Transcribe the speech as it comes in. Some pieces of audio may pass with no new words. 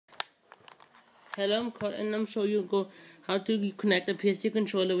Hello, I'm Karl, and I'm showing you how to connect a PS3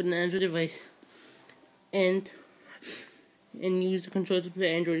 controller with an Android device and use the controller to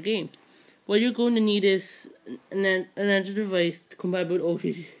play Android games. What you're going to need is an Android device compatible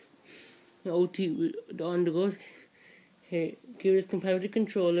with OTG, on the go. Here, give it compatible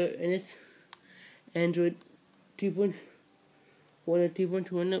controller and it's Android 3.1 or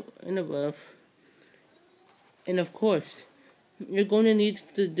 3.2 and above. And of course, you're going to need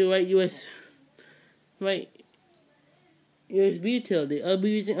the right USB utility. I'll be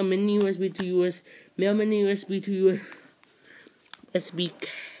using a mini USB to USB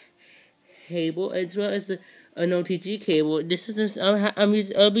cable as well as an OTG cable. This is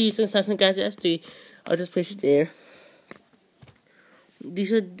I'll be using Samsung Galaxy S3. I'll just place it there.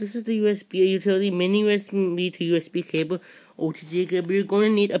 This is the USB utility, mini USB to USB cable, OTG cable. You're going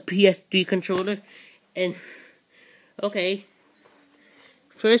to need a PS3 controller, and okay.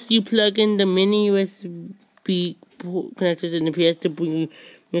 First, you plug in the mini USB connected in the PS3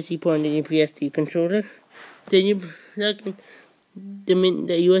 USB port in your PS3 controller. Then you plug in the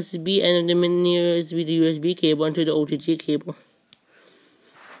USB and the mini USB to USB cable onto the OTG cable.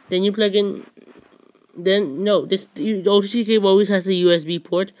 Then you plug in. The OTG cable always has a USB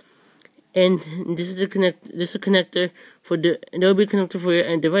port, and this is the connector for there'll be a connector for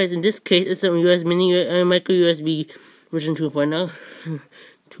your device. In this case, it's a micro USB version 2.0.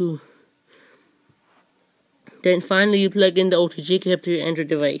 Then finally, you plug in the OTG cable to your Android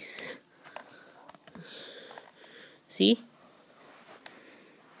device. See?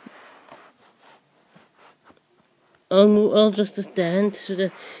 I'll adjust the stand so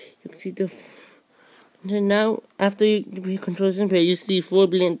that you can see the. Then now, after your controls in play, you see 4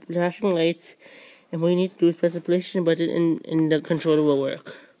 flashing lights, and what you need to do is press the PlayStation button, and the controller will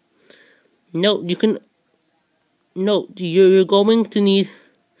work. Note, you're going to need.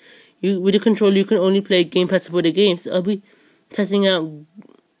 With the controller, you can only play gamepad supported games. I'll be testing out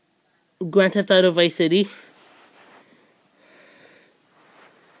Grand Theft Auto Vice City.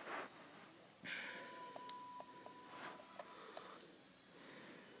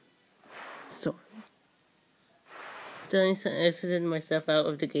 So, then I exited myself out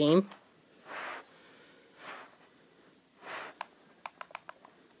of the game.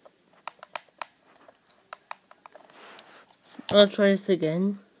 I'll try this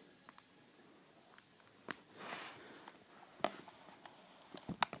again.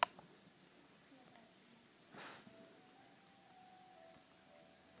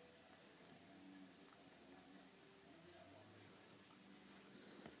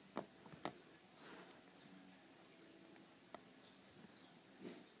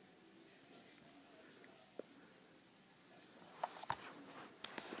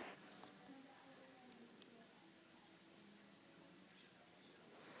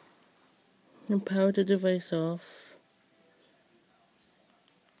 And power the device off.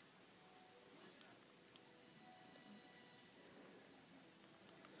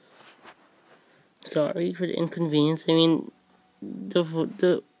 Sorry for the inconvenience. I mean,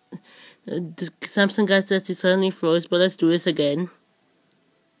 the Samsung Galaxy S3 suddenly froze, but let's do this again.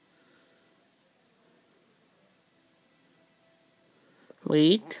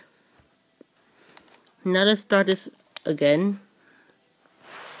 Wait. Now let's start this again.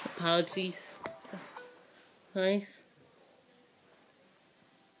 Apologies. Nice.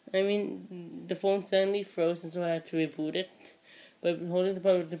 I mean, the phone suddenly froze, and so I had to reboot it. But holding the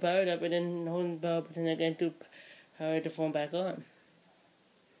power to power it up, and then holding the power button again to power the phone back on.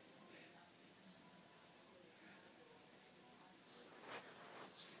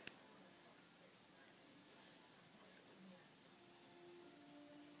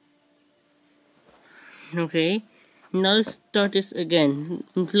 Okay. Now let's start this again.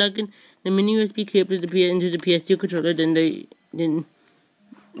 Plug in the mini USB cable into the PS2 controller, then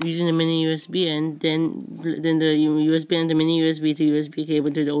using the mini USB, and then the USB and the mini USB to USB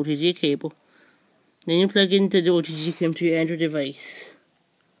cable to the OTG cable. Then you plug into the OTG cable to your Android device.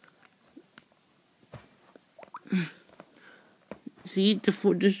 See, the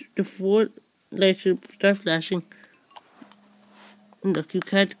four lights should start flashing. Look, you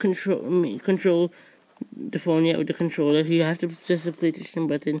can't control the phone yet with the controller. You have to press the PlayStation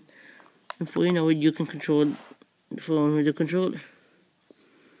button, and before you know it, you can control the phone with the controller.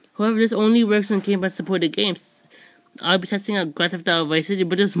 However, this only works on gamepad supported games. I'll be testing out Grand Theft Auto Vice City,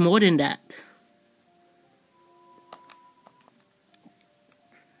 but there's more than that.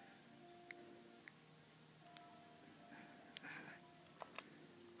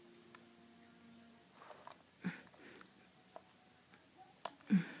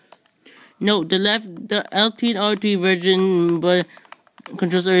 No, the L3 and R3 version, but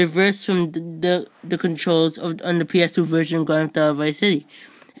controls are reversed from the controls on the PS2 version Grand Theft Vice City.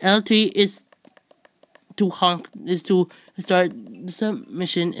 L3 is to start the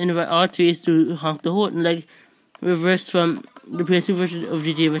submission, and R3 is to honk the horn, like reversed from the PS2 version of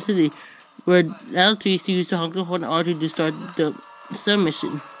GTA Vice City, where L3 is to use to honk the horn, and R3 to start the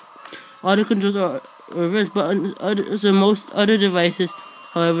submission. All the controls are reversed, but on most other devices,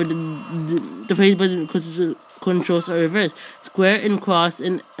 however, the face button controls are reversed: square and cross,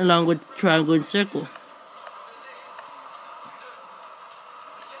 and along with triangle and circle.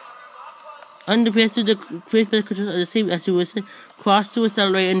 On the PS2, the face button controls are the same as you would say: cross to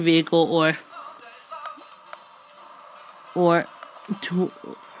accelerate in vehicle, or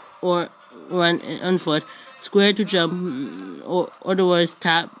run on foot; square to jump, or otherwise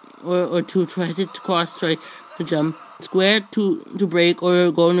tap, or to try to cross, try to jump; square to brake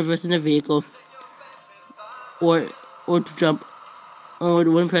or go in reverse in the vehicle, or to jump, or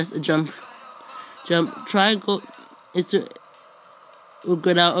when press a jump. Triangle is to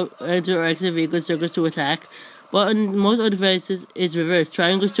get out, enter or exit vehicle, circles to attack. But on most other devices, it's reversed: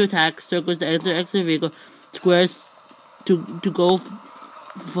 triangles to attack, circles to enter or exit vehicle, squares to go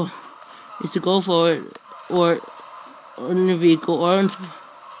forward, or on the vehicle, or on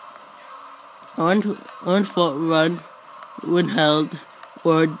foot, run when held,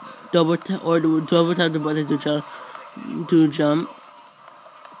 or double tap the button to jump.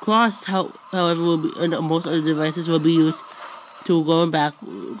 Cross, however, will be on most other devices will be used to go in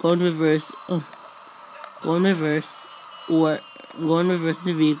reverse, or go in reverse in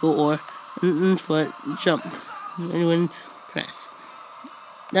the vehicle, or on foot, jump, and when press.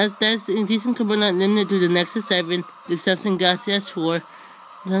 That's indecent, but not limited to the Nexus 7, the Samsung Galaxy S4,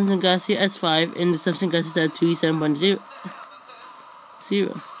 the Samsung Galaxy S5, and the Samsung Galaxy S3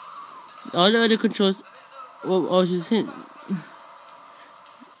 7.0. All the other controls will also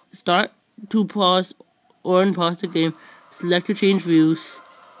start to pause or unpause the game, select to change views,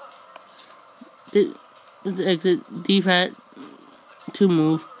 the exit, D-pad to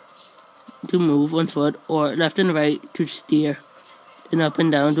move on foot, or left and right to steer, and up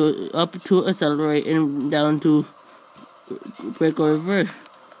and down to accelerate, and down to brake or reverse.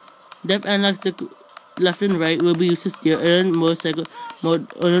 Left analog stick, left and right will be used to steer on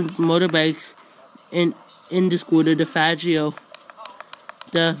motorbikes, and in the scooter, the Fagio.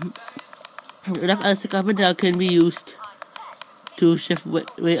 The left analog stick up and down can be used to shift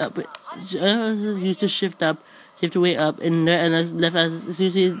way up. Used to shift way up, and left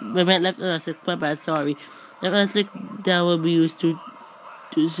analog stick. My bad, sorry. Left analog stick down will be used to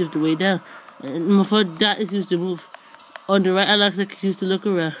shift the way down, and for that is used to move. On the right analog stick is used to look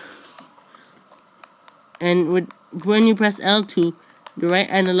around. And when you press L2, the right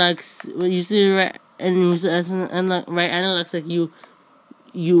analog, you see the right, and use it as an right analog stick, you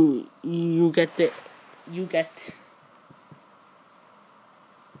get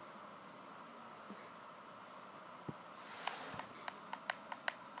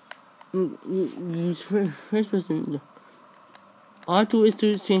use first person. R2 is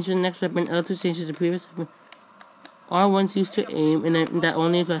to change the next weapon, L2 changes the previous weapon. R1 is used to aim, and that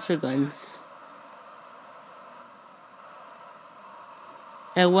only applies for guns.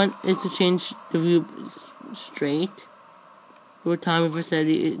 L1 is to change the view straight, where Tommy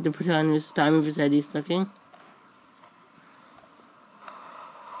Vercetti, the protagonist Tommy Vercetti, is looking.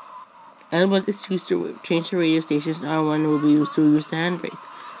 L1 is used to change the radio stations, R1 will be used to use the handbrake.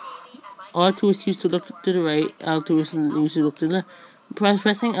 R2 is used to look to the right, L2 is used to look to the left.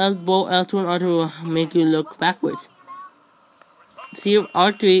 Pressing both L2 and R2 will make you look backwards. See,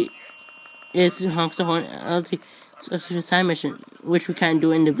 R3 is honks the horn, L3 is a side mission, which we can't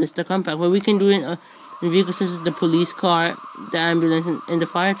do in the Blister Compact, but we can do it in vehicles such as the police car, the ambulance, and the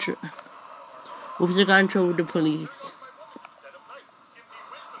fire truck. Officer got in trouble with the police.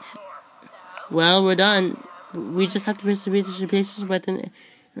 Well, we're done. We just have to press the replace button.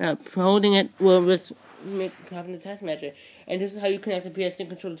 Holding it will just make having the test measure. And this is how you connect the PS3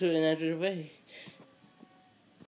 controller to an Android device.